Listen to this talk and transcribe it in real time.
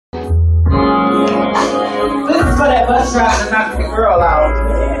bus trying to knock the girl out.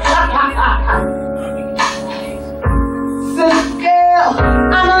 Sister girl,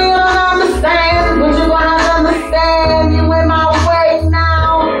 I know you don't understand, but you're gonna understand. You in my way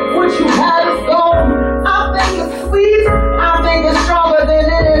now. What you had is gone. I think it's sweet. I think it's stronger than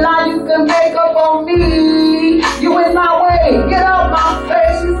any lie you can make up on me. You in my way. Get out my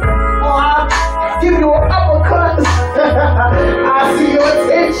face. Or I'll give you an uppercut. I see your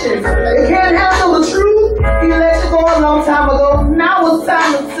intentions. You can't handle the truth. He let you go a long time ago. Now it's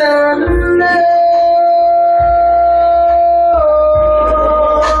time to turn left.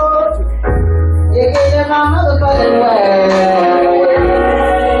 You're getting in my motherfucking way.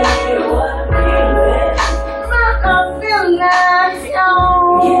 I feel like I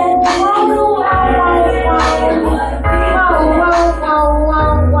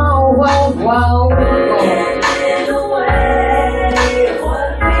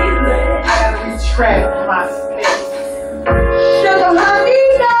gotta retract my steps. Sugar honey,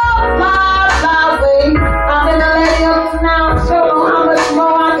 no, my way. I'm in the lady now. Show them how much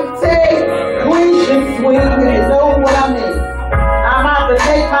more I can take. Queen should swing, you know what I mean. I'm about to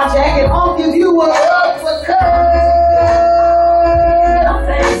take my jacket off, give you a uppercut.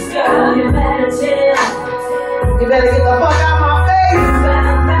 You better get the fuck out my face.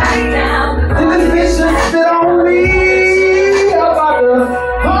 And this bitch just spit on me. I'm about to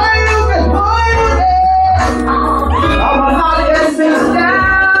I'ma knock that bitch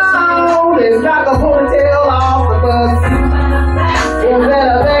down and knock a ponytail off the bus. You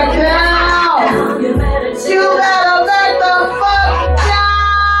better back down. You better back the fuck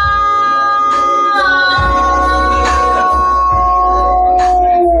down.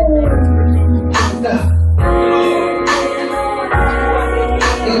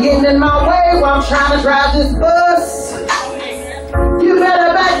 You're getting in my way while I'm trying to drive this bus. You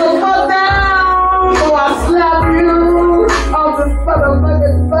better back the fuck down, or I'll slap you off this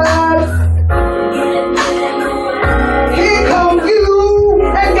motherfucking bus. Here come you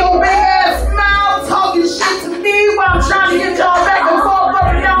and your big ass smile talking shit to me while I'm trying to get y'all back and forth up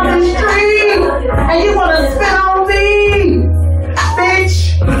and down the street. And you wanna spit on me? Bitch,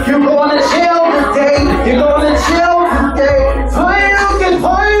 you're going to jail today. You're going to jail today.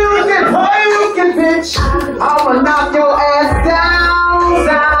 Bitch, I'ma knock your ass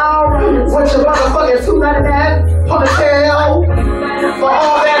down. What's your motherfucking 299 ponytail? For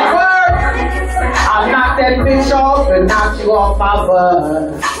all that work, I knocked that bitch off and knocked you off my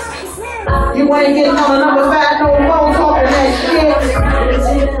bus. You ain't getting on the number 5 no more talking that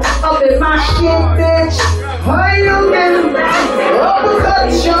shit. Up in my shit, bitch. How you getting uppercut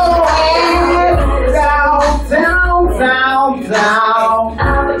your ass down, down, down, down.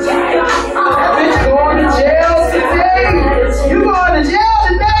 That bitch going to jail today. You going to jail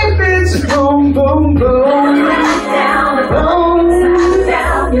today, bitch. Boom, boom, boom. Boom.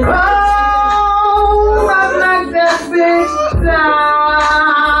 Boom. I knocked that bitch down.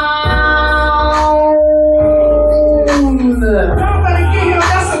 Nobody get him.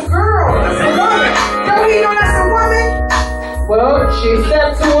 That's a girl. That's a woman. Don't you know that's a woman? Well, she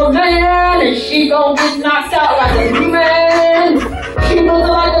stepped to a man and she gon' get knocked out like a man.